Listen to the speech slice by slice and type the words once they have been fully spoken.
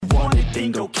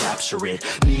thing, go capture it.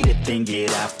 Need a thing, get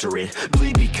after it.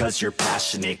 Bleed because you're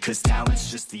passionate, cause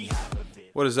talent's just the half of it.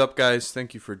 What is up, guys?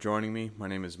 Thank you for joining me. My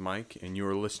name is Mike, and you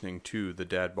are listening to the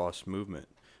Dad Boss Movement.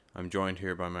 I'm joined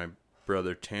here by my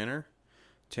brother Tanner.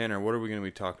 Tanner, what are we going to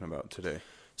be talking about today?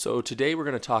 So today we're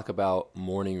going to talk about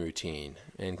morning routine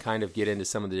and kind of get into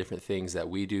some of the different things that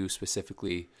we do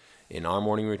specifically in our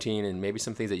morning routine and maybe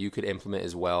some things that you could implement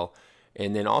as well.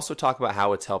 And then also talk about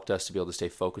how it's helped us to be able to stay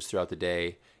focused throughout the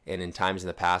day and in times in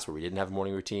the past where we didn't have a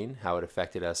morning routine, how it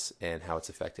affected us and how it's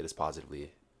affected us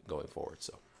positively going forward.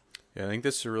 So, yeah, I think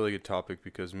this is a really good topic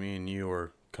because me and you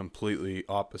are completely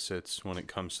opposites when it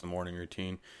comes to the morning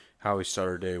routine, how we start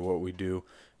our day, what we do.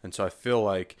 And so I feel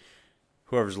like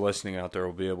whoever's listening out there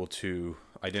will be able to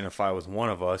identify with one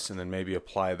of us and then maybe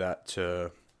apply that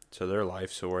to their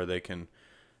life so where they can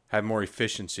have more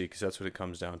efficiency, because that's what it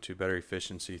comes down to, better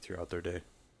efficiency throughout their day.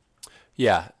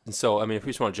 yeah. And so, I mean, if we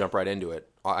just want to jump right into it,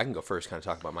 I can go first, kind of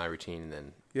talk about my routine and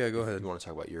then Yeah, go ahead. you want to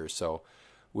talk about yours. So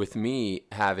with me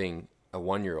having a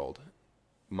 1-year-old,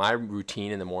 my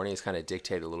routine in the morning is kind of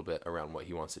dictated a little bit around what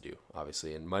he wants to do,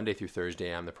 obviously. And Monday through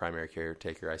Thursday, I'm the primary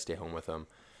caretaker. I stay home with him.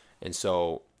 And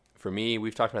so for me,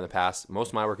 we've talked about in the past, most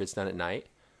of my work gets done at night.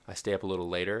 I stay up a little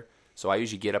later. So I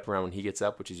usually get up around when he gets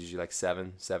up, which is usually like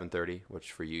 7:30,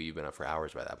 which for you, you've been up for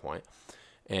hours by that point.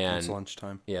 And It's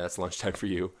lunchtime. yeah, that's lunchtime for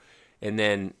you. And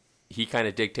then he kind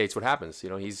of dictates what happens. You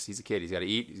know, he's a kid. He's got to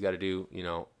eat. He's got to do,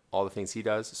 all the things he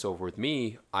does. So with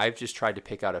me, I've just tried to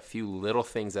pick out a few little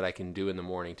things that I can do in the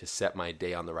morning to set my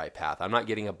day on the right path. I'm not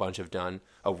getting a bunch of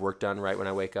work done right when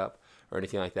I wake up or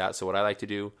anything like that. So what I like to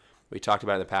do, we talked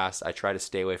about in the past, I try to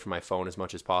stay away from my phone as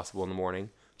much as possible in the morning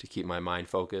to keep my mind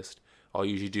focused. I'll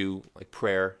usually do like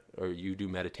prayer, or you do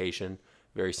meditation,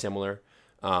 very similar.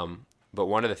 But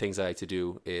one of the things I like to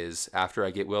do is after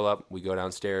I get Will up, we go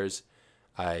downstairs.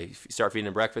 I start feeding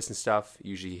him breakfast and stuff.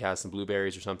 Usually he has some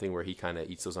blueberries or something where he kind of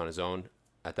eats those on his own.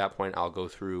 At that point, I'll go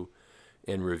through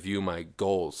and review my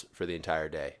goals for the entire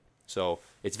day. So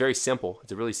it's very simple.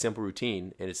 It's a really simple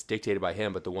routine, and it's dictated by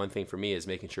him. But the one thing for me is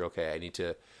making sure, okay, I need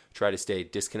to try to stay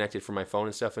disconnected from my phone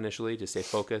and stuff initially, to stay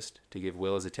focused, to give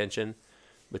Will his attention,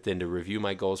 but then to review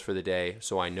my goals for the day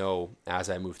so I know as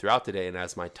I move throughout the day and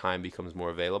as my time becomes more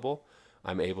available,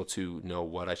 I'm able to know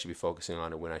what I should be focusing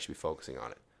on and when I should be focusing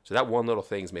on it. So that one little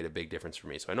thing's made a big difference for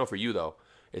me. So I know for you, though,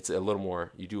 it's a little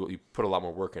more, you put a lot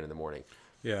more work in the morning.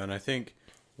 Yeah, and I think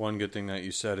one good thing that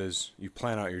you said is you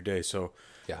plan out your day. So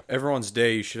Yeah. everyone's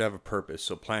day, you should have a purpose.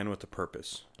 So plan with a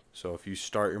purpose. So if you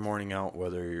start your morning out,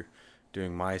 whether you're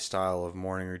doing my style of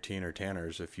morning routine or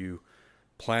Tanner's, if you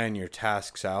plan your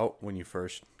tasks out when you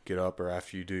first get up or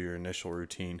after you do your initial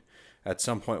routine, at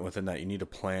some point within that, you need to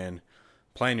plan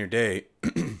your day.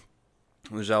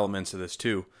 There's elements of this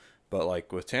too. But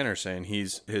like with Tanner saying,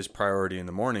 his priority in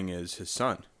the morning is his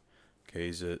son. Okay,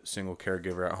 he's a single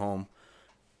caregiver at home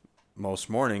most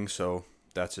mornings, so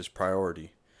that's his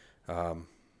priority. Do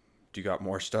you got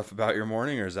more stuff about your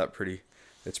morning, or is that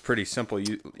it's pretty simple?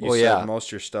 You said most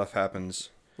of your stuff happens.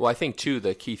 Well, I think, too,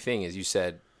 the key thing is you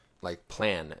said, like,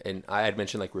 plan. And I had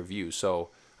mentioned, like, review.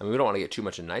 So, I mean, we don't want to get too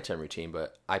much in nighttime routine,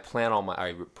 but I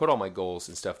put all my goals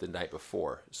and stuff the night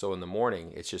before. So in the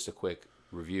morning, it's just a quick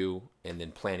review and then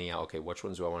planning out, okay, which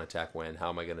ones do I want to attack when? How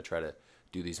am I going to try to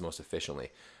do these most efficiently?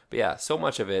 But yeah, so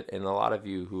much of it, and a lot of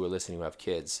you who are listening who have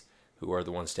kids, who are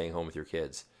the ones staying home with your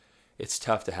kids, it's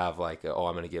tough to have like, I'm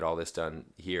going to get all this done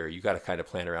here. You got to kind of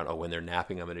plan around, when they're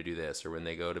napping, I'm going to do this, or when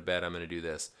they go to bed, I'm going to do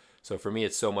this. So for me,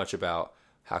 it's so much about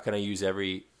how can I use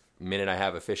every minute I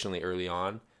have efficiently early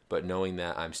on, but knowing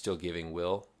that I'm still giving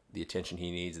Will the attention he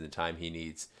needs and the time he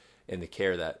needs and the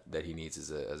care that he needs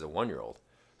as a 1-year-old.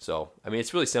 So, I mean,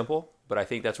 it's really simple, but I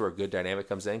think that's where a good dynamic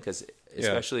comes in, because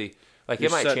especially, like, You're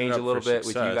it might change a little bit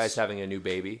with you success. guys having a new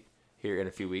baby here in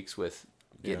a few weeks with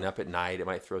getting up at night. It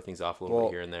might throw things off a little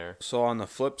bit here and there. So on the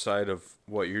flip side of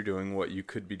what you're doing, what you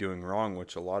could be doing wrong,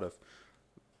 which a lot of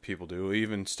people do,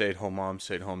 even stay-at-home moms,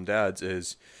 stay-at-home dads,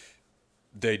 is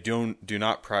they do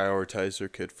not prioritize their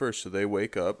kid first. So they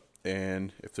wake up,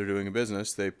 and if they're doing a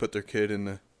business, they put their kid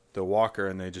in the walker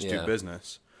and they just do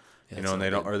business. Yeah, and they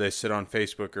don't, or they sit on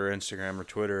Facebook or Instagram or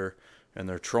Twitter and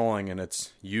they're trolling, and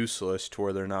it's useless to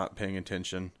where they're not paying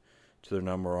attention to their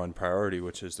number one priority,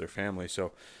 which is their family.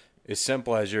 So as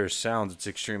simple as yours sounds, it's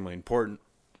extremely important,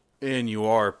 and you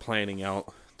are planning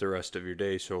out the rest of your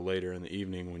day so later in the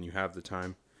evening when you have the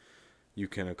time, you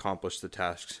can accomplish the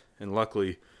tasks. And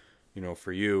luckily,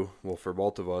 for you, well, for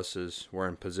both of us, is we're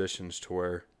in positions to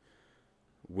where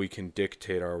we can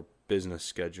dictate our business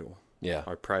schedule. Yeah.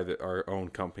 Our own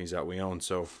companies that we own.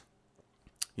 So,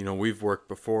 we've worked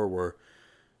before where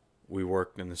we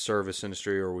worked in the service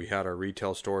industry or we had our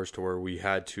retail stores to where we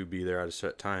had to be there at a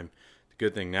set time. The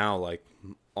good thing now, like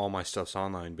all my stuff's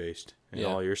online based and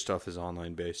all your stuff is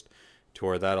online based, to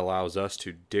where that allows us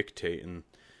to dictate and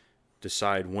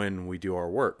decide when we do our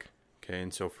work. Okay.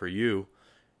 And so for you,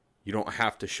 you don't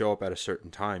have to show up at a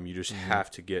certain time. You just have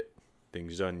to get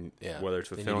things done, whether it's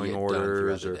fulfilling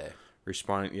orders or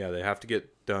responding. Yeah, they have to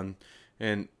get done.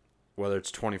 And whether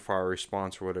it's 24-hour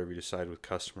response or whatever you decide with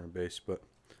customer base. But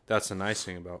that's the nice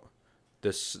thing about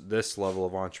this level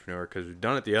of entrepreneur, because we've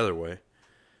done it the other way,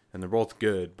 and they're both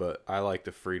good, but I like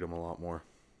the freedom a lot more.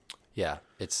 Yeah,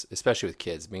 it's especially with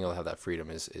kids, being able to have that freedom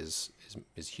is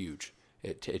huge.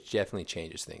 It definitely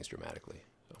changes things dramatically.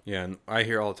 So. Yeah, and I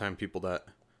hear all the time people that,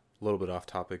 a little bit off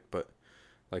topic, but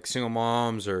like single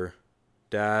moms or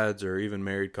dads or even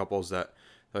married couples that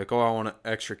like, oh, I want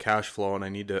extra cash flow and I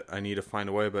need to find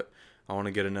a way, but I want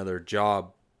to get another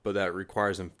job, but that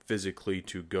requires them physically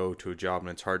to go to a job and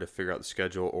it's hard to figure out the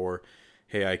schedule. Or,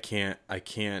 hey, I can't,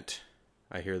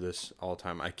 I hear this all the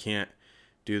time, I can't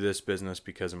do this business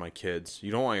because of my kids.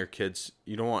 You don't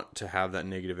want to have that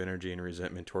negative energy and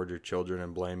resentment toward your children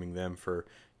and blaming them for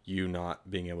you not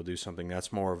being able to do something.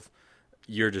 That's more of,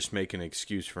 you're just making an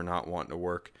excuse for not wanting to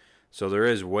work. So there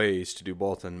is ways to do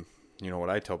both. And what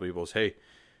I tell people is, hey,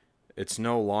 it's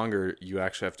no longer you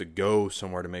actually have to go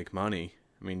somewhere to make money.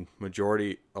 I mean,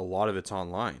 a lot of it's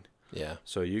online. Yeah.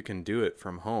 So you can do it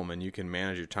from home and you can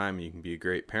manage your time and you can be a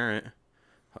great parent,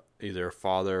 either a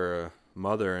father or a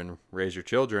mother, and raise your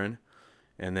children.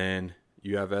 And then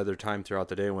you have other time throughout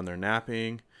the day when they're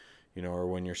napping, or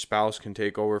when your spouse can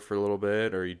take over for a little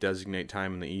bit, or you designate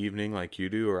time in the evening like you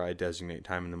do, or I designate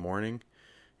time in the morning,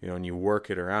 and you work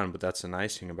it around. But that's the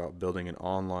nice thing about building an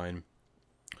online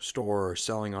store or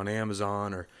selling on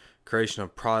Amazon or creation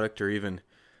of product, or even,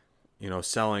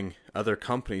 selling other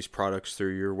companies' products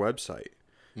through your website,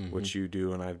 which you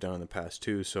do and I've done in the past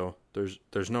too. So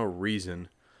there's no reason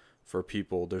for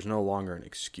people. There's no longer an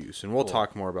excuse. And we'll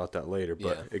talk more about that later,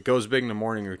 but it goes big in the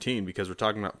morning routine, because we're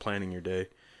talking about planning your day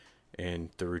and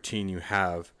the routine you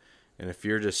have. And if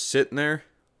you're just sitting there,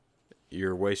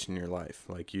 you're wasting your life.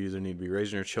 Like, you either need to be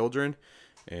raising your children,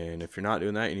 and if you're not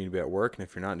doing that, you need to be at work, and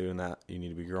if you're not doing that, you need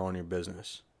to be growing your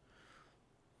business,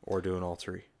 or doing all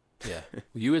three. Yeah. Well,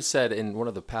 you had said in one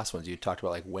of the past ones, you talked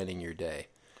about like winning your day.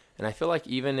 And I feel like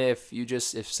even if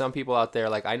some people out there,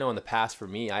 like I know in the past for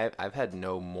me, I've had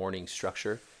no morning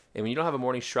structure. And when you don't have a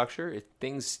morning structure,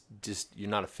 you're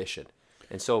not efficient.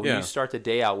 And so when you start the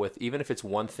day out with, even if it's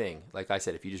one thing, like I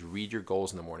said, if you just read your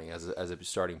goals in the morning as a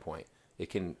starting point,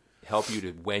 it can help you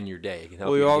to win your day. It can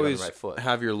help you to get on the right foot.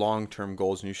 Have your long-term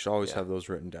goals, and you should always have those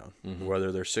written down,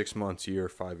 whether they're 6 months, a year,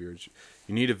 5 years.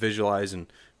 You need to visualize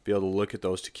and be able to look at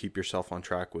those to keep yourself on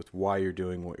track with why you're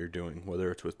doing what you're doing, whether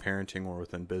it's with parenting or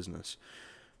within business.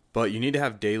 But you need to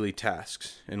have daily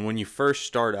tasks. And when you first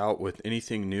start out with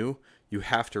anything new, you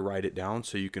have to write it down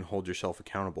so you can hold yourself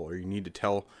accountable. Or you need to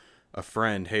tell a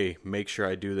friend, hey, make sure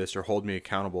I do this, or hold me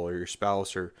accountable, or your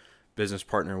spouse or business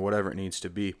partner, whatever it needs to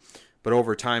be. But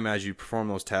over time, as you perform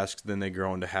those tasks, then they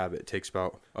grow into habit. It takes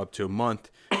about up to a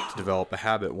month to develop a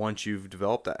habit. Once you've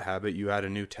developed that habit, you add a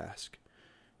new task.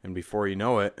 And before you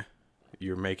know it,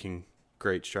 you're making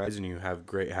great strides and you have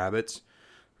great habits,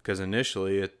 because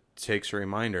initially it takes a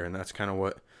reminder. And that's kind of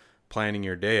what planning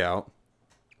your day out.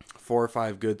 4 or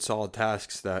 5 good solid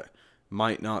tasks that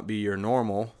might not be your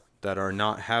normal, that are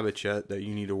not habits yet, that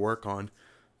you need to work on.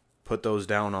 Put those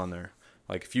down on there.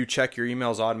 Like if you check your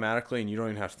emails automatically and you don't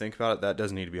even have to think about it, that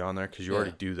doesn't need to be on there, because you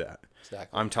already do that.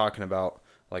 Exactly. I'm talking about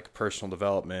like personal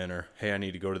development, or hey, I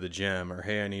need to go to the gym, or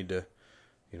hey, I need to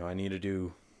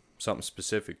do something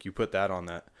specific. You put that on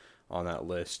that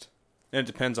list. And it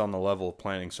depends on the level of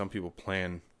planning. Some people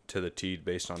plan to the T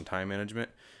based on time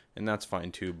management, and that's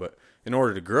fine too. But in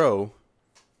order to grow,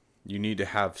 you need to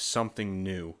have something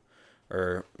new,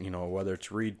 or whether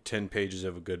it's read 10 pages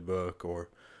of a good book, or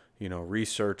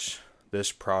research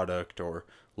this product, or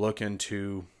look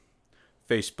into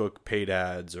Facebook paid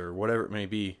ads, or whatever it may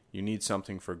be. You need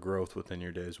something for growth within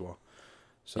your day as well.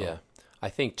 So yeah, I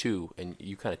think too, and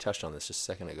you kind of touched on this just a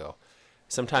second ago,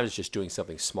 sometimes just doing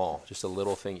something small, just a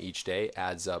little thing each day,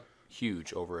 adds up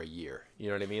huge over a year. You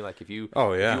know what I mean? Like if you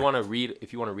want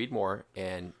to read more,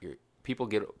 and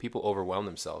people overwhelm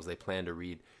themselves. They plan to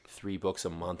read 3 books a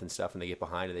month and stuff, and they get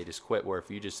behind and they just quit. Where if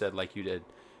you just said, like you did,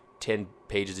 10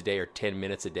 pages a day or 10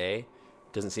 minutes a day,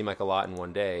 it doesn't seem like a lot in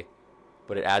one day,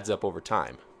 but it adds up over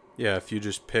time. Yeah, if you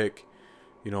just pick,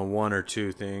 1 or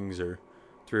 2 things, or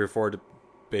 3 or 4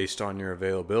 based on your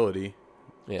availability,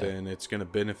 then it's going to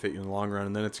benefit you in the long run,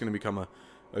 and then it's going to become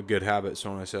a good habit.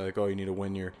 So when I say like, oh, you need to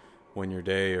win your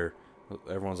day, or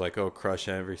everyone's like, oh, crush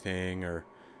everything or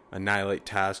annihilate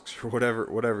tasks or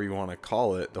whatever you want to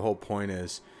call it. The whole point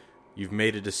is you've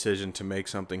made a decision to make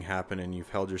something happen and you've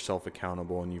held yourself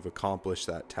accountable and you've accomplished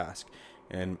that task.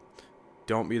 And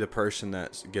don't be the person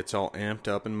that gets all amped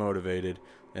up and motivated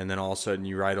and then all of a sudden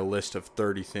you write a list of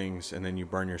 30 things and then you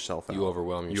burn yourself out. You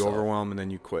overwhelm yourself. You overwhelm and then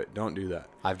you quit. Don't do that.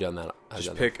 I've done that.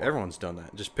 Everyone's done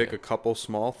that. Just pick a couple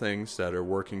small things that are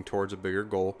working towards a bigger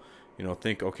goal.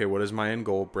 Think, okay, what is my end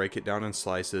goal? Break it down in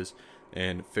slices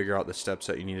and figure out the steps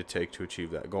that you need to take to achieve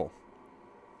that goal.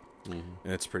 Mm-hmm.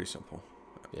 And it's pretty simple.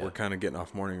 Yeah. We're kind of getting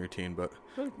off morning routine, but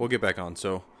we'll get back on.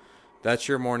 So that's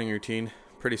your morning routine.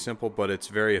 Pretty simple, but it's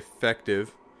very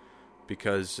effective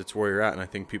because it's where you're at. And I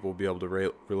think people will be able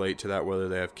to relate to that, whether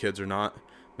they have kids or not.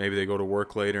 Maybe they go to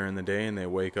work later in the day and they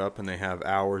wake up and they have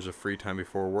hours of free time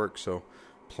before work. So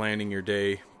planning your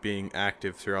day, being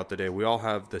active throughout the day. We all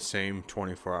have the same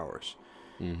 24 hours.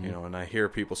 Mm-hmm. And I hear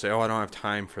people say, oh, I don't have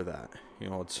time for that.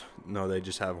 No, they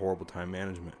just have horrible time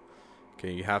management.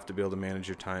 Okay, you have to be able to manage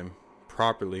your time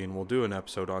properly, and we'll do an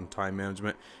episode on time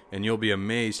management, and you'll be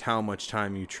amazed how much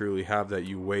time you truly have that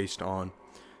you waste on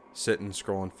sitting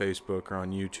scrolling Facebook or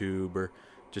on YouTube or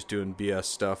just doing BS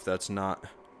stuff that's not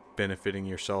benefiting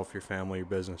yourself, your family, your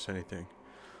business, anything.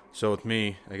 So with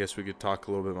me, I guess we could talk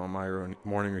a little bit about my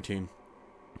morning routine.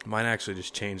 Mine actually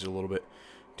just changed a little bit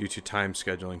due to time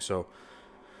scheduling. So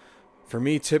for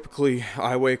me, typically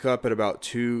I wake up at about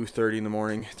 2:30 in the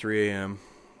morning, 3 a.m.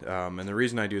 And the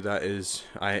reason I do that is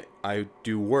I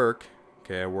do work.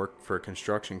 Okay, I work for a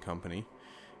construction company,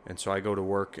 and so I go to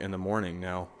work in the morning.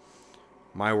 Now,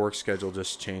 my work schedule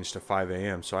just changed to 5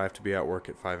 a.m., so I have to be at work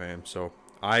at 5 a.m. So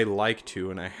I like to,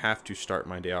 and I have to start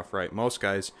my day off right. Most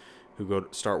guys who go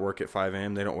to start work at 5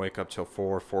 a.m., they don't wake up till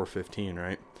 4:15,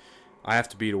 right? I have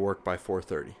to be to work by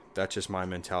 4:30. That's just my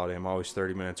mentality. I'm always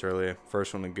 30 minutes early.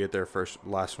 First one to get there,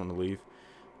 last one to leave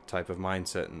type of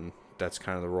mindset, and that's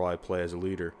kind of the role I play as a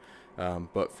leader.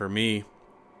 But for me,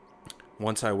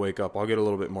 once I wake up, I'll get a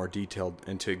little bit more detailed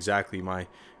into exactly my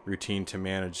routine to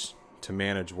manage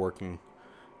working,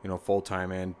 full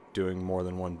time and doing more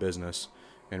than one business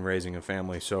and raising a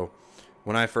family. So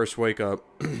when I first wake up,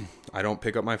 I don't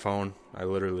pick up my phone. I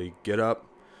literally get up,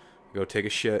 go take a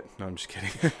shit. No, I'm just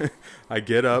kidding. I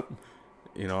get up,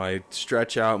 I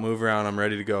stretch out, move around. I'm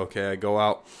ready to go. Okay, I go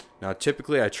out. Now,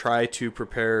 typically I try to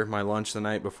prepare my lunch the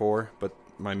night before, but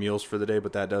my meals for the day,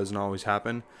 but that doesn't always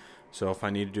happen. So if I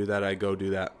need to do that, I go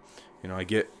do that. I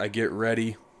get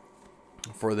ready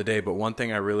for the day. But one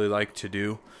thing I really like to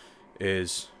do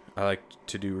is I like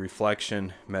to do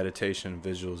reflection, meditation,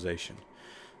 visualization.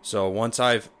 So once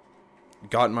I've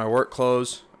gotten my work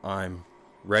clothes, I'm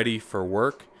ready for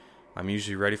work. I'm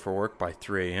usually ready for work by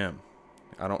 3 a.m.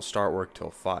 I don't start work till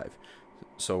 5.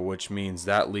 So which means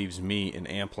that leaves me an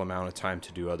ample amount of time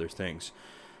to do other things.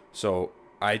 So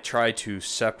I try to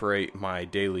separate my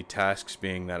daily tasks,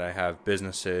 being that I have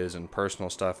businesses and personal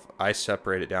stuff. I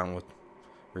separate it down with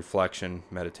reflection,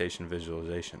 meditation,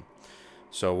 visualization.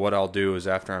 So what I'll do is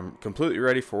after I'm completely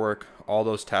ready for work, all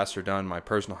those tasks are done, my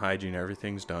personal hygiene,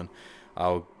 everything's done,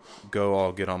 I'll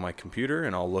get on my computer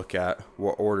and I'll look at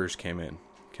what orders came in.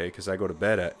 Okay, because I go to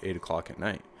bed at 8 o'clock at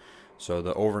night. So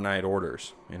the overnight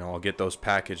orders, I'll get those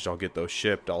packaged, I'll get those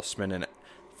shipped, I'll spend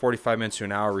 45 minutes to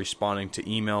an hour responding to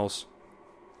emails,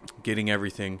 getting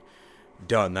everything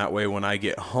done. That way when I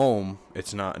get home,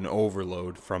 it's not an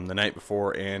overload from the night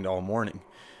before and all morning.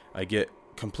 I get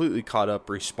completely caught up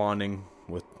responding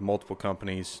with multiple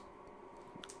companies.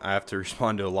 I have to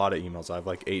respond to a lot of emails. I have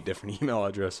like 8 different email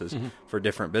addresses for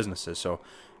different businesses. So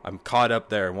I'm caught up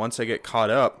there. Once I get caught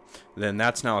up, then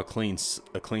that's now a clean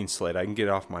slate. I can get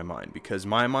it off my mind, because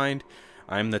my mind,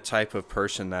 I'm the type of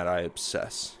person that I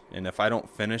obsess. And if I don't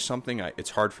finish something,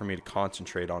 it's hard for me to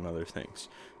concentrate on other things.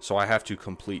 So I have to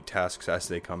complete tasks as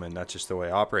they come in. That's just the way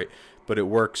I operate. But it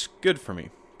works good for me.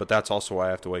 But that's also why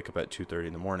I have to wake up at 2:30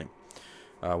 in the morning.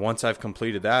 Once I've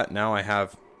completed that, now I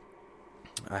have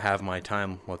my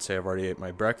time. Let's say I've already ate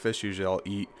my breakfast.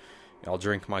 Usually I'll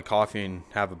drink my coffee and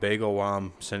have a bagel while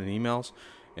I'm sending emails.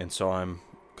 And so I'm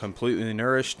completely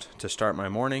nourished to start my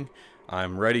morning.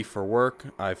 I'm ready for work.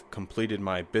 I've completed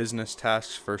my business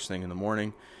tasks first thing in the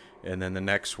morning. And then the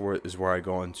next is where I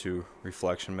go into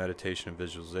reflection, meditation, and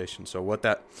visualization. So what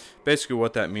that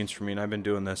means for me, and I've been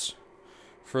doing this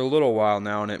for a little while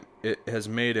now, and it has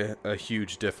made a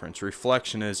huge difference.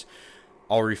 Reflection is,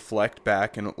 I'll reflect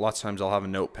back, and lots of times I'll have a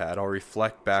notepad. I'll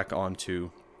reflect back onto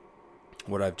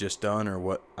what I've just done or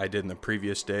what I did in the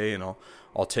previous day, and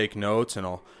I'll take notes,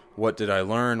 and what did I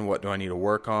learn? What do I need to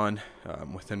work on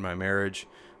within my marriage?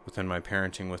 within my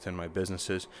parenting, within my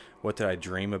businesses. What did I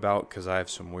dream about? Because I have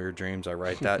some weird dreams. I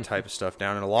write that type of stuff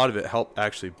down, and a lot of it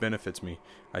actually benefits me.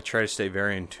 I try to stay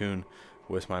very in tune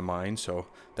with my mind, so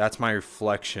that's my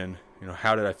reflection.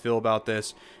 How did I feel about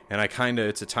this? And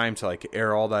it's a time to like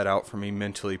air all that out for me,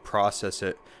 mentally process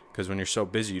it, because when you're so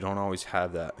busy, you don't always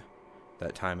have that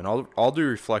time. And I'll do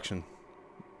reflection,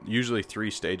 usually 3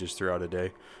 stages throughout a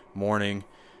day: morning,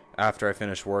 after I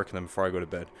finish work, and then before I go to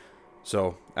bed.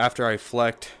 So after I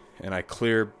reflect and I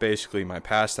clear basically my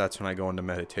past, that's when I go into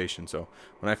meditation. So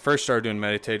when I first started doing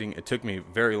meditating, it took me a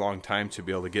very long time to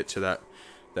be able to get to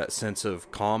that sense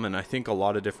of calm. And I think a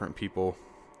lot of different people,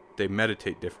 they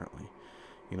meditate differently.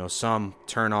 Some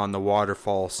turn on the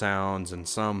waterfall sounds, and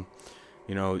some,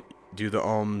 do the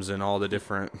ohms and all the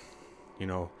different,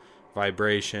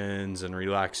 vibrations and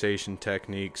relaxation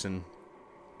techniques. And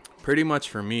pretty much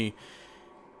for me,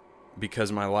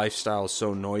 because my lifestyle is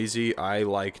so noisy, I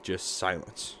like just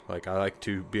silence. Like, I like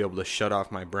to be able to shut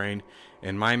off my brain.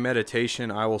 And my meditation,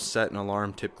 I will set an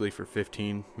alarm typically for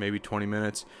 15, maybe 20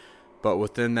 minutes. But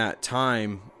within that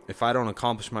time, if I don't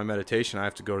accomplish my meditation, I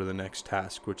have to go to the next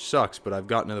task, which sucks. But I've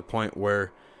gotten to the point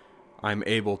where I'm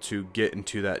able to get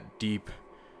into that deep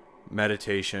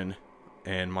meditation,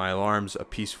 and my alarm's a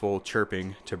peaceful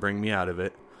chirping to bring me out of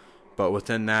it. But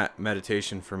within that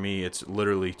meditation, for me, it's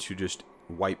literally to just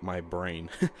wipe my brain,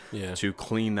 to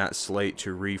clean that slate,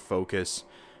 to refocus,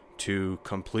 to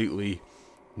completely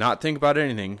not think about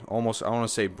anything, almost, I want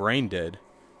to say brain dead,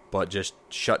 but just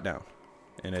shut down.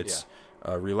 And it's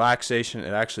relaxation.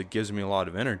 It actually gives me a lot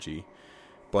of energy,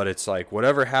 but it's like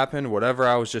whatever happened, whatever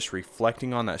I was just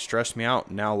reflecting on that stressed me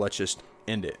out, now let's just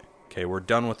end it. Okay, we're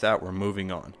done with that, we're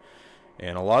moving on.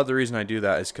 And a lot of the reason I do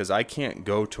that is because I can't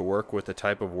go to work with the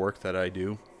type of work that I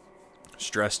do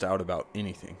stressed out about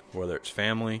anything, whether it's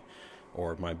family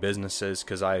or my businesses,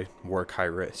 because I work high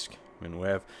risk. I mean,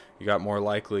 you got more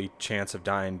likely chance of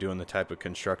dying doing the type of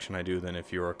construction I do than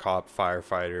if you were a cop,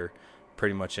 firefighter,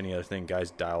 pretty much any other thing.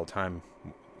 Guys die all the time.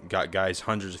 Got guys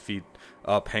hundreds of feet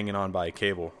up hanging on by a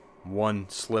cable. One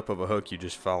slip of a hook, you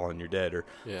just fall and you're dead, or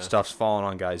stuff's falling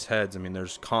on guys' heads. I mean,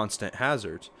 there's constant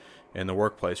hazards in the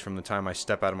workplace from the time I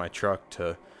step out of my truck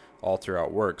to all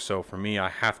throughout work. So for me, I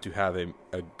have to have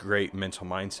a great mental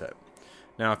mindset.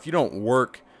 Now, if you don't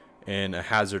work in a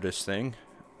hazardous thing,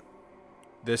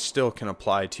 this still can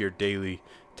apply to your daily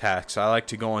tasks. I like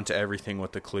to go into everything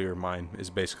with a clear mind, is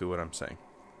basically what I'm saying.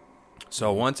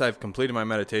 So once I've completed my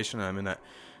meditation, I'm in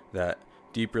that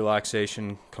deep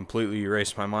relaxation, completely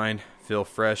erase my mind, feel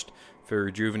fresh, feel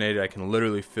rejuvenated. I can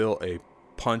literally feel a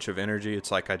punch of energy.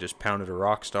 It's like I just pounded a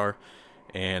rock star,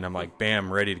 and I'm like,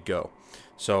 bam, ready to go.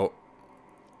 So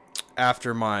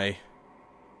after my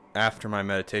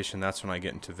meditation, that's when I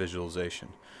get into visualization.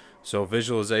 So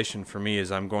visualization for me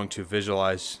is I'm going to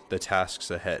visualize the tasks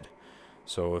ahead.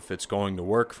 So if it's going to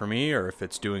work for me, or if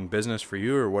it's doing business for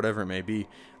you, or whatever it may be,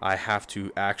 I have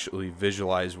to actually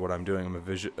visualize what I'm doing. I'm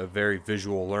a very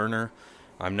visual learner.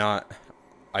 I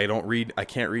can't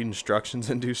read instructions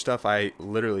and do stuff. I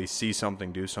literally see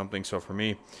something, do something. So for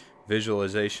me,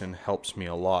 visualization helps me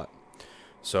a lot.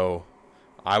 So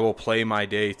I will play my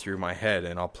day through my head,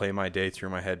 and I'll play my day through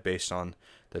my head based on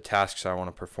the tasks I want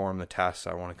to perform, the tasks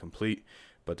I want to complete.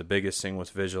 But the biggest thing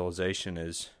with visualization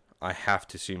is I have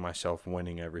to see myself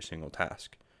winning every single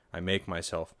task. I make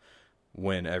myself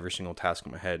win every single task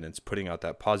in my head, and it's putting out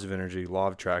that positive energy, law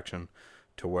of attraction,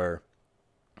 to where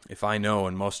if I know,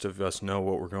 and most of us know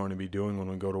what we're going to be doing when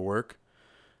we go to work,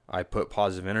 I put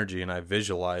positive energy and I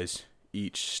visualize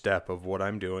each step of what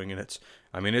I'm doing. And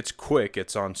it's quick.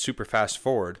 It's on super fast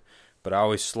forward, but I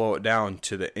always slow it down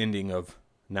to the ending of,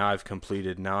 now I've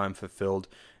completed, now I'm fulfilled,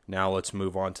 now let's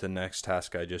move on to the next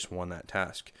task. I just won that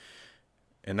task.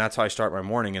 And that's how I start my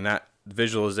morning. And that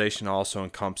visualization also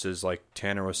encompasses, like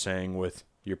Tanner was saying, with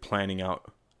you're planning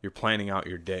out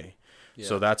your day. Yeah.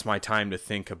 So that's my time to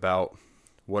think about,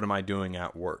 what am I doing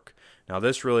at work? Now,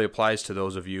 this really applies to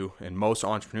those of you, and most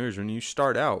entrepreneurs, when you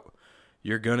start out,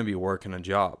 you're going to be working a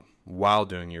job while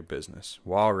doing your business,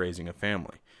 while raising a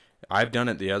family. I've done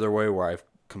it the other way, where I've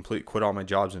quit all my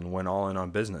jobs and went all in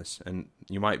on business. And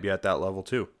you might be at that level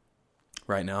too.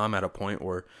 Right now, I'm at a point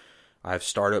where I have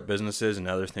startup businesses and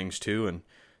other things too, and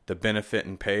the benefit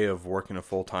and pay of working a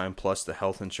full-time plus the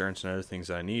health insurance and other things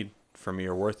that I need for me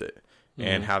are worth it. Mm-hmm.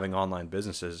 And having online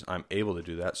businesses, I'm able to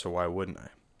do that, so why wouldn't I?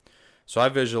 So I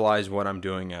visualize what I'm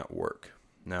doing at work.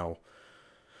 Now,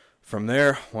 from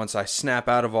there, once I snap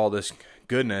out of all this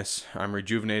goodness, I'm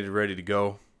rejuvenated, ready to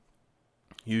go.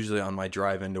 Usually on my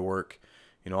drive into work,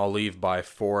 I'll leave by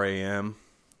 4 a.m.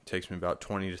 It takes me about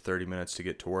 20 to 30 minutes to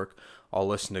get to work. I'll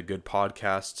listen to good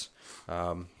podcasts,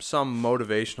 some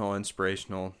motivational,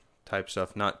 inspirational type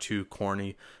stuff, not too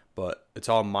corny, but it's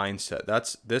all mindset.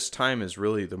 This time is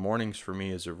really, the mornings for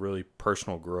me is a really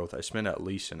personal growth. I spend at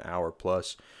least an hour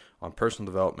plus on personal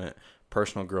development,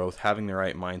 personal growth, having the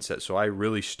right mindset. So I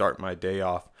really start my day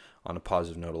off on a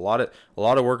positive note. A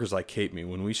lot of workers like hate me.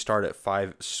 When we start at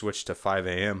 5, switch to 5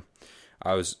 a.m.,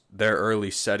 I was there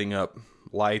early setting up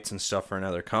lights and stuff for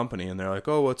another company, and they're like,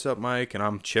 "Oh, what's up, Mike?" And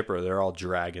I'm chipper. They're all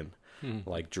dragging.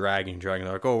 Like dragging. They're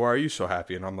like, "Oh, why are you so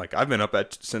happy?" And I'm like, "I've been up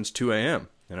since 2 a.m."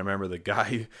 And I remember the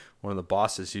guy, one of the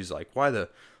bosses, he's like, "Why the,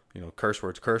 curse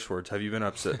words, have you been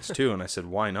up since 2?" And I said,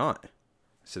 "Why not?" I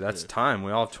said, "That's time.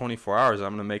 We all have 24 hours.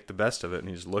 I'm going to make the best of it." And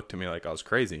he just looked at me like I was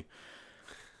crazy.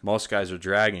 Most guys are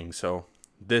dragging. So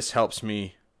this helps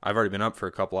me. I've already been up for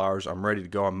a couple hours. I'm ready to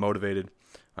go. I'm motivated.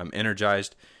 I'm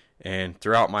energized. And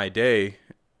throughout my day,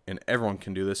 and everyone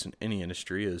can do this in any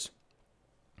industry, is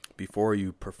before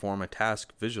you perform a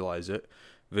task, visualize it.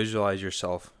 Visualize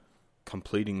yourself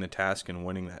completing the task and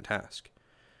winning that task.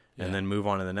 Yeah. And then move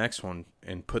on to the next one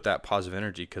and put that positive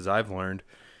energy. Because I've learned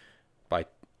by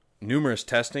numerous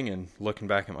testing and looking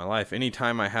back at my life,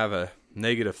 anytime I have a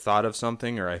negative thought of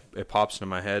something, or it pops into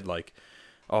my head like,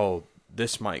 "Oh,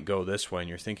 this might go this way," and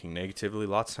you're thinking negatively,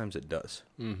 lots of times it does.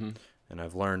 Mm-hmm. And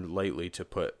I've learned lately to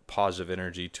put positive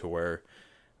energy to where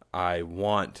I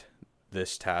want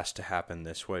this task to happen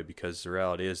this way, because the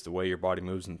reality is the way your body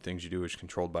moves and things you do is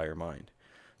controlled by your mind.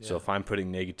 Yeah. So if I'm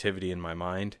putting negativity in my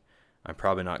mind, I'm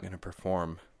probably not going to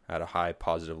perform at a high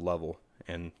positive level,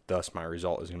 and thus my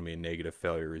result is going to be a negative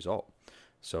failure result.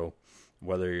 So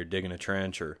whether you're digging a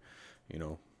trench or,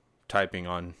 typing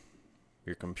on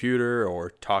your computer or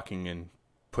talking and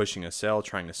pushing a sale,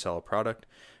 trying to sell a product,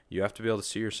 you have to be able to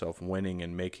see yourself winning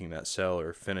and making that sale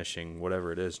or finishing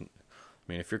whatever it is. I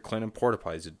mean, if you're cleaning porta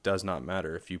potties, it does not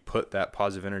matter. If you put that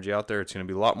positive energy out there, it's going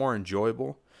to be a lot more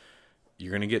enjoyable.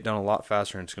 You're going to get done a lot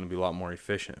faster, and it's going to be a lot more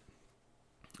efficient.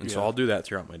 And so I'll do that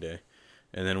throughout my day.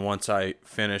 And then once I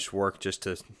finish work, this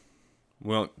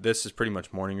is pretty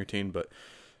much morning routine, but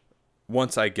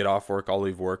once I get off work, I'll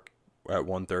leave work at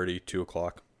 1:30, 2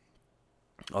 o'clock.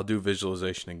 I'll do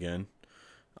visualization again.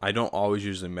 I don't always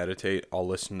usually meditate. I'll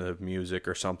listen to music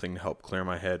or something to help clear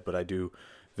my head, but I do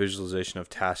visualization of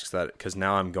tasks because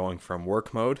now I'm going from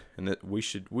work mode, and that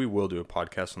we will do a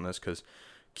podcast on this, because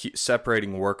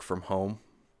separating work from home,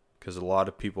 because a lot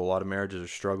of marriages are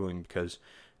struggling because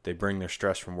they bring their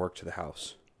stress from work to the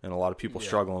house, and a lot of people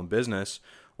struggle in business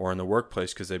or in the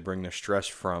workplace because they bring their stress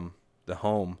from the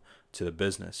home to the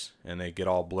business, and they get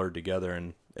all blurred together,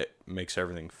 and it makes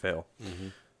everything fail. Mm-hmm.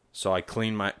 So I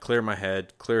clear my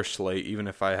head, clear slate. Even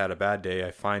if I had a bad day,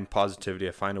 I find positivity.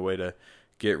 I find a way to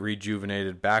get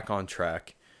rejuvenated, back on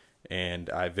track, and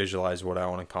I visualize what I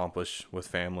want to accomplish with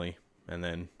family. And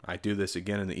then I do this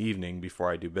again in the evening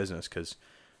before I do business, because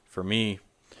for me,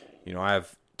 I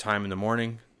have time in the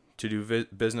morning to do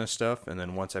business stuff, and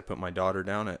then once I put my daughter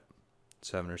down at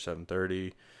 7 or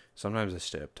 7:30, sometimes I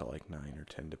stay up till like 9 or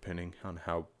 10, depending on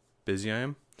how busy I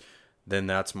am. Then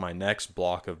that's my next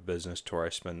block of business to where I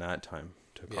spend that time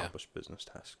to accomplish business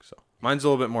tasks. So mine's a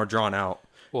little bit more drawn out.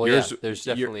 Well, there's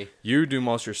definitely... You do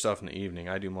most of your stuff in the evening.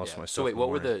 I do most of my stuff in the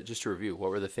morning. Just to review, what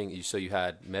were the things, so you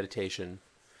had meditation,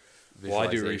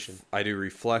 visualization? Well, I do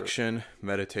reflection,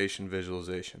 meditation,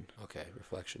 visualization. Okay,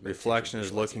 reflection. Reflection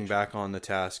is looking back on the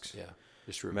tasks. Yeah.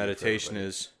 Just meditation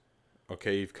is,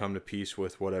 okay, you've come to peace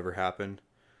with whatever happened.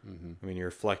 Mm-hmm. I mean, you're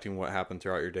reflecting what happened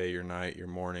throughout your day, your night, your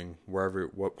morning,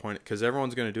 what point, because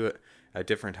everyone's going to do it at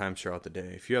different times throughout the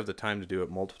day. If you have the time to do it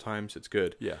multiple times, it's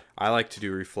good. Yeah. I like to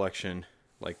do reflection,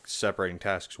 like separating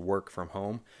tasks, work from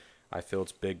home. I feel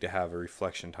it's big to have a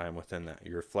reflection time within that.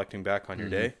 You're reflecting back on your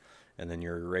day, and then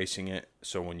you're erasing it.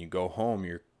 So when you go home,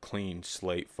 you're clean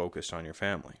slate, focused on your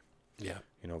family. Yeah.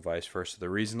 Vice versa. The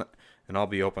reason, and I'll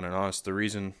be open and honest, the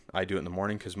reason I do it in the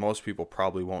morning, because most people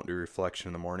probably won't do reflection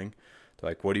in the morning.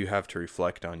 Like, what do you have to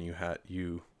reflect on? You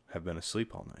have been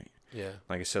asleep all night. Yeah.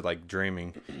 Like I said, like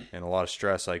dreaming and a lot of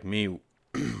stress. Like me,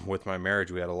 with my marriage,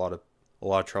 we had a lot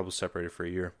of trouble, separated for a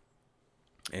year,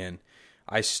 and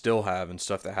I still have, and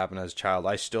stuff that happened as a child.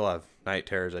 I still have night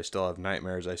terrors. I still have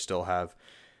nightmares. I still have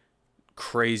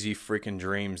crazy freaking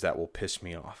dreams that will piss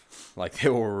me off. Like, they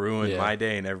will ruin my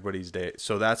day and everybody's day.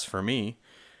 So that's, for me,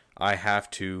 I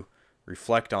have to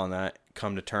reflect on that,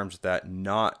 come to terms with that,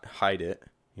 not hide it.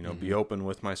 Be open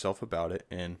with myself about it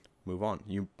and move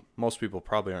on. Most people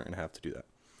probably aren't going to have to do that.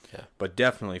 Yeah. But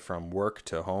definitely from work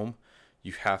to home,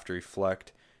 you have to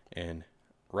reflect and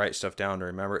write stuff down to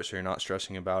remember it, so you're not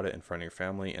stressing about it in front of your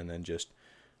family, and then just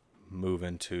move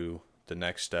into the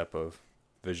next step of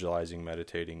visualizing,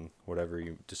 meditating, whatever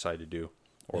you decide to do,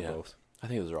 or both. I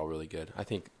think those are all really good. I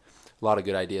think a lot of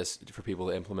good ideas for people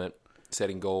to implement,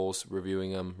 setting goals,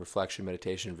 reviewing them, reflection,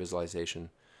 meditation, visualization,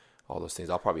 all those things.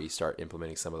 I'll probably start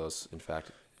implementing some of those, in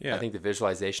fact. Yeah. I think the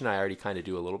visualization I already kind of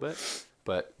do a little bit,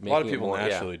 but A lot of people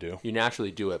naturally do. You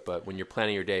naturally do it, but when you're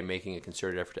planning your day, making a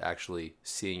concerted effort to actually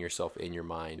seeing yourself in your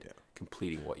mind,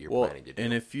 completing what you're planning to do.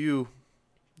 And if you,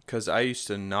 because I used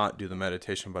to not do the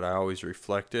meditation, but I always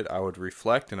reflected. I would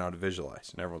reflect and I would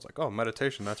visualize. And everyone's like, oh,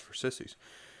 meditation, that's for sissies.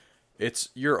 It's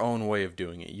your own way of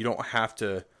doing it. You don't have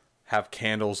to have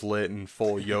candles lit and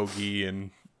full yogi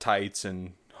and tights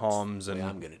and hums. And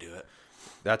I'm going to do it.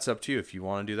 That's up to you. If you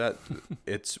want to do that,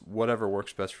 it's whatever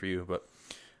works best for you. But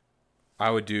I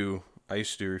used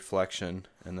to do reflection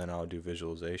and then I would do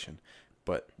visualization.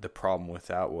 But the problem with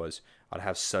that was I'd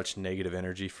have such negative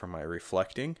energy from my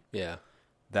reflecting. Yeah.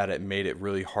 That it made it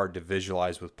really hard to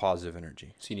visualize with positive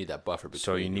energy. So you need that buffer between.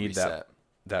 So you need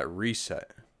that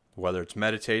reset, whether it's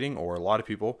meditating or a lot of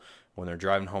people, when they're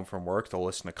driving home from work, they'll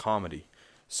listen to comedy,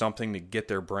 something to get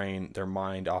their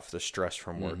mind off the stress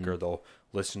from work, or they'll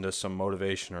listen to some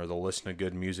motivation, or they'll listen to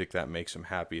good music that makes them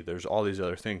happy. There's all these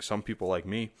other things. Some people like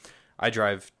me, I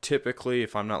drive typically,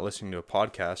 if I'm not listening to a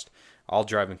podcast, I'll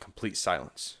drive in complete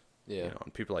silence. Yeah. You know,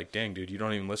 and people are like, dang, dude, you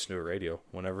don't even listen to a radio.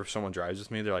 Whenever someone drives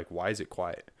with me, they're like, why is it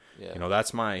quiet? Yeah. You know,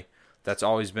 that's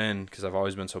always been, because I've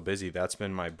always been so busy, that's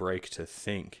been my break to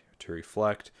think, to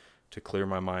reflect, to clear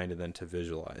my mind, and then to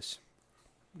visualize.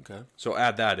 Okay. So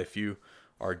add that if you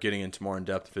are getting into more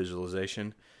in-depth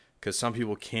visualization, because some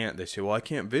people can't. They say, well, I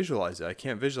can't visualize it. I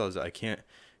can't visualize it. I can't.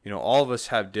 You know, all of us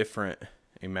have different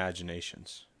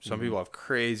imaginations. Some people have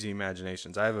crazy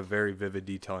imaginations. I have a very vivid,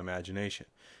 detailed imagination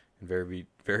and very,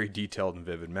 very detailed and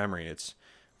vivid memory. It's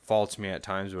faults me at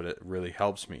times, but it really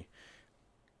helps me.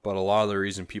 But a lot of the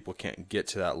reason people can't get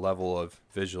to that level of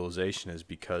visualization is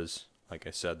because, like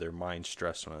I said, their mind's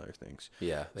stressed on other things.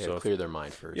 Yeah, they have to clear their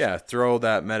mind first. Yeah, throw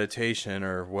that meditation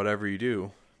or whatever you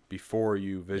do before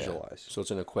you visualize. Yeah. So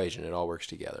it's an equation. It all works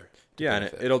together. Yeah,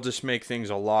 and it'll just make things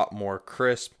a lot more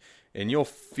crisp, and you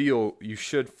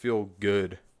should feel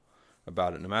good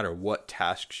about it, no matter what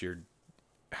tasks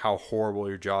how horrible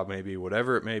your job may be,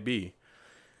 whatever it may be.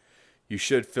 You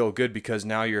should feel good because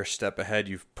now you're a step ahead.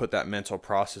 You've put that mental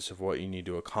process of what you need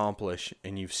to accomplish,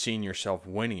 and you've seen yourself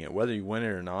winning it, whether you win it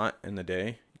or not in the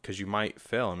day, because you might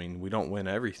fail. I mean, we don't win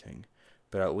everything,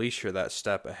 but at least you're that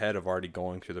step ahead of already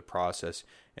going through the process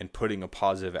and putting a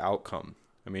positive outcome.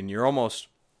 I mean, you're almost,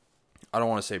 I don't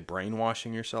want to say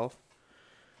brainwashing yourself,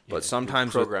 but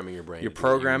sometimes you're programming your brain. You're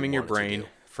programming your brain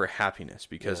for happiness,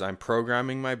 because I'm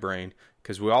programming my brain,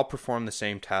 because we all perform the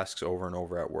same tasks over and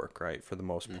over at work, right? For the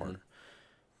most part.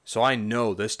 So I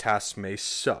know this task may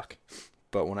suck,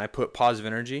 but when I put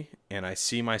positive energy and I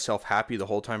see myself happy the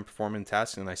whole time performing the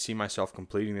task, and I see myself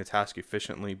completing the task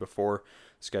efficiently before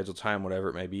scheduled time, whatever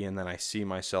it may be, and then I see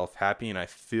myself happy and I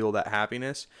feel that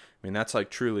happiness, I mean, that's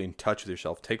like truly in touch with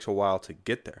yourself. It takes a while to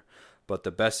get there. But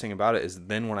the best thing about it is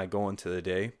then when I go into the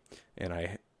day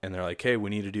and they're like, hey, we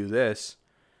need to do this,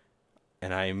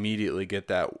 and I immediately get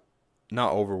that,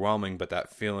 not overwhelming, but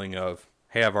that feeling of,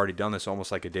 hey, I've already done this,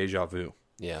 almost like a deja vu.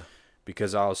 Yeah.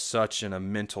 Because I was such in a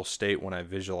mental state when I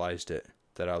visualized it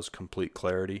that I was complete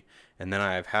clarity. And then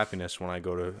I have happiness when I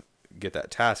go to get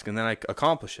that task, and then I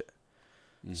accomplish it.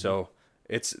 So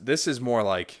this is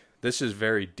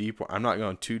very deep. I'm not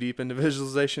going too deep into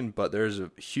visualization, but there's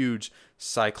a huge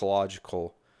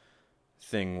psychological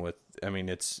thing with, I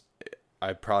mean,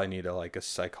 I probably need a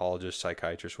psychologist,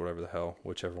 psychiatrist, whatever the hell,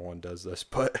 whichever one does this,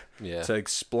 but to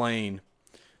explain,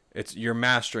 you're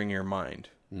mastering your mind.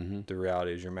 The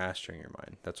reality is you're mastering your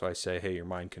mind. That's why I say, hey, your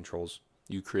mind controls.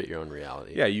 You create your own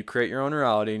reality. Yeah, you create your own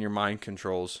reality, and your mind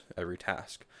controls every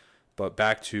task. But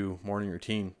back to morning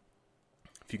routine,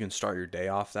 if you can start your day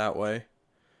off that way,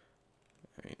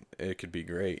 I mean, it could be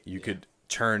great. You could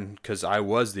turn, because I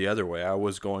was the other way. I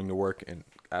was going to work and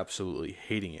absolutely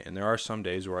hating it. And there are some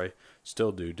days where I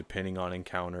still do, depending on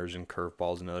encounters and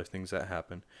curveballs and other things that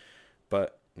happen.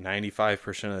 But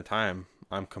 95% of the time,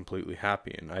 I'm completely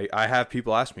happy. And I have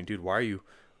people ask me, dude, why are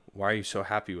you so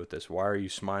happy with this? Why are you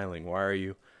smiling? Why are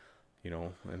you,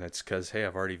 and it's because, hey,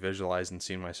 I've already visualized and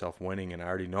seen myself winning, and I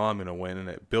already know I'm going to win. And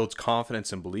it builds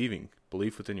confidence and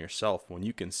belief within yourself. When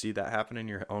you can see that happen in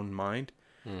your own mind,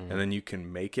 and then you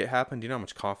can make it happen, do you know how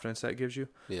much confidence that gives you?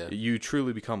 Yeah. You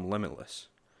truly become limitless.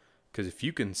 Because if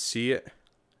you can see it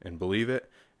and believe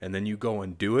it, and then you go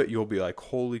and do it, you'll be like,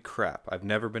 holy crap, I've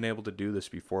never been able to do this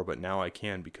before, but now I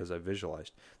can because I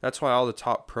visualized. That's why all the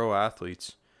top pro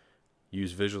athletes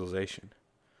use visualization.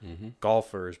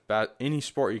 Golfers, any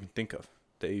sport you can think of,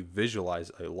 they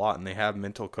visualize a lot, and they have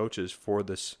mental coaches for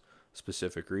this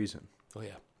specific reason. Oh,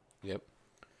 yeah. Yep.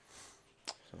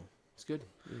 good.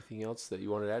 Anything else that you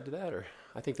wanted to add to that? Or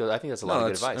I think that's a lot of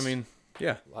good advice. I mean,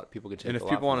 yeah. A lot of people can take. And if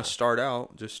people want to start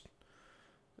out, just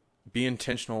be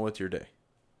intentional with your day.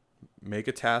 Make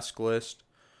a task list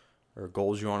or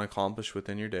goals you want to accomplish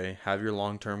within your day. Have your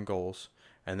long-term goals,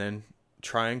 and then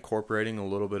try incorporating a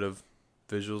little bit of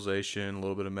visualization, a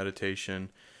little bit of meditation,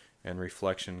 and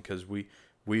reflection, because we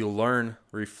learn.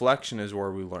 Reflection is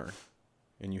where we learn,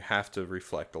 and you have to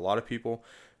reflect. A lot of people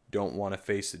don't want to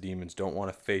face the demons, don't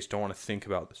want to think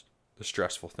about the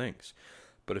stressful things.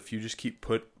 But if you just keep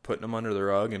putting them under the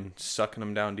rug and sucking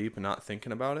them down deep and not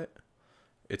thinking about it,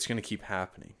 it's going to keep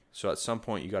happening. So at some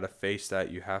point, you got to face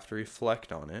that. You have to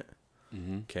reflect on it.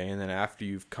 Mm-hmm. Okay, and then after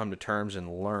you've come to terms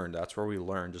and learned, that's where we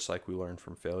learn. Just like we learn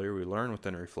from failure, we learn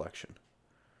within reflection.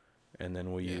 And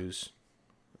then we use,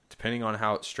 depending on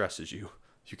how it stresses you,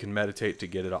 you can meditate to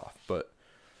get it off. But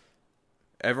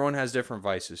everyone has different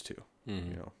vices too.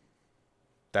 Mm-hmm. You know,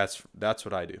 that's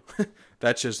what I do.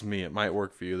 That's just me. It might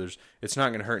work for you. It's not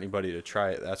going to hurt anybody to try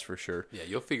it. That's for sure. Yeah,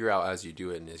 you'll figure out as you do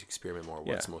it and as you experiment more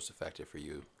what's most effective for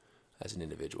you as an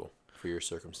individual, for your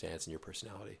circumstance and your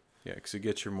personality. Yeah, because it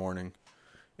gets your morning.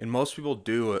 And most people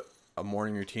do a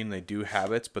morning routine. They do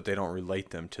habits, but they don't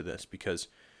relate them to this, because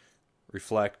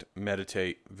reflect,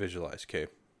 meditate, visualize. Okay,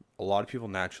 a lot of people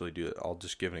naturally do it. I'll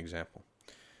just give an example.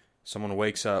 Someone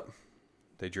wakes up,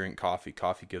 they drink coffee.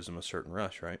 Coffee gives them a certain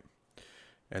rush, right?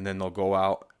 And then they'll go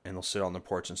out and they'll sit on the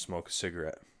porch and smoke a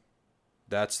cigarette.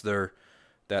 That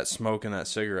smoke and that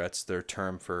cigarette's their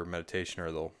term for meditation.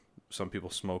 Or some people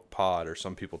smoke pot, or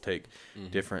some people take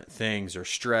different things, or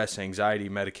stress, anxiety,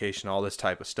 medication, all this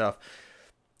type of stuff.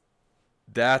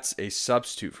 That's a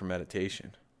substitute for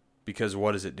meditation, because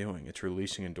what is it doing? It's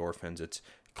releasing endorphins. It's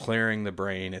clearing the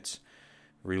brain. It's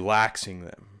relaxing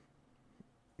them,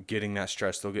 getting that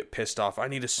stress. They'll get pissed off. I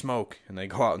need to smoke, and they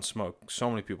go out and smoke. So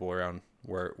many people around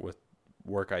where with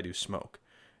work I do smoke.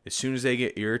 As soon as they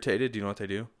get irritated, do you know what they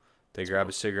do? They grab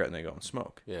a cigarette and they go and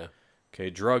smoke. Yeah.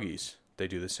 Okay, druggies, they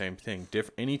do the same thing.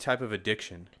 Any type of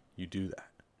addiction, you do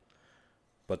that.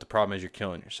 But the problem is you're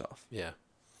killing yourself. Yeah.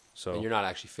 So and you're not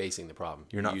actually facing the problem.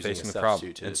 You're not facing the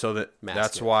problem. And so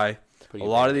that's it. why a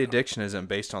lot of the addiction isn't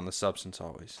based on the substance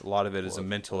always. A lot of it is a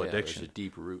mental addiction. There's a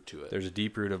deep root to it. There's a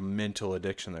deep root of mental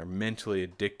addiction. They're mentally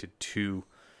addicted to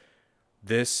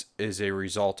this is a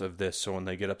result of this. So when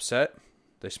they get upset,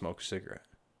 they smoke a cigarette.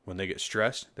 When they get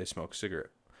stressed, they smoke a cigarette.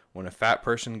 When a fat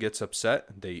person gets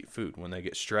upset, they eat food. When they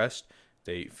get stressed,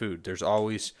 they eat food. There's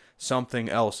always something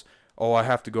else. Oh, I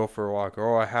have to go for a walk.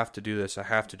 Or, oh, I have to do this. I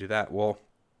have to do that. Well,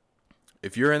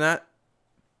 if you're in that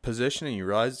position and you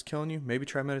realize it's killing you, maybe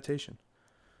try meditation.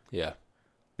 Yeah.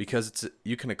 Because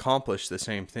you can accomplish the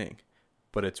same thing,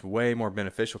 but it's way more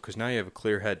beneficial because now you have a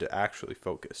clear head to actually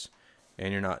focus,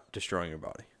 and you're not destroying your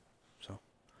body. So,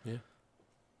 yeah.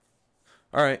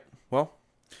 All right. Well,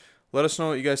 let us know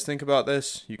what you guys think about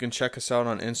this. You can check us out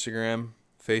on Instagram,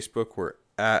 Facebook. We're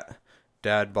at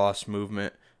Dad Boss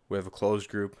Movement. We have a closed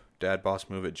group, Dad Boss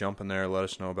Movement. Jump in there. Let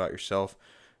us know about yourself.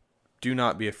 Do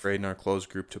not be afraid in our closed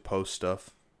group to post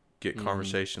stuff. Get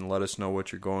conversation. Let us know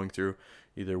what you're going through.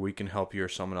 Either we can help you or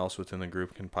someone else within the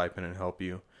group can pipe in and help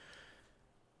you.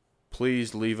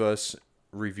 Please leave us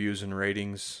reviews and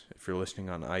ratings if you're listening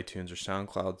on iTunes or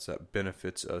SoundCloud. That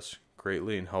benefits us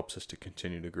greatly and helps us to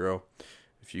continue to grow.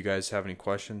 If you guys have any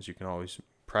questions, you can always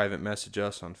private message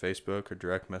us on Facebook or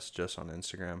direct message us on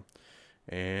Instagram.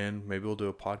 And maybe we'll do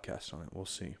a podcast on it. We'll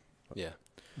see. Yeah.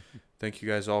 Thank you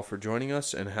guys all for joining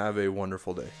us, and have a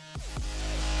wonderful day.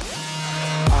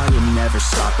 I am never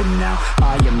stopping now,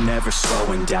 I am never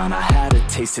slowing down. I had a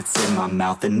taste, it's in my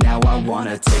mouth, and now I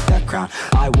wanna take that crown.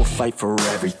 I will fight for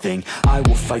everything, I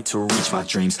will fight to reach my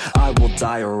dreams. I will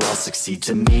die or I'll succeed,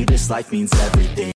 to me this life means everything.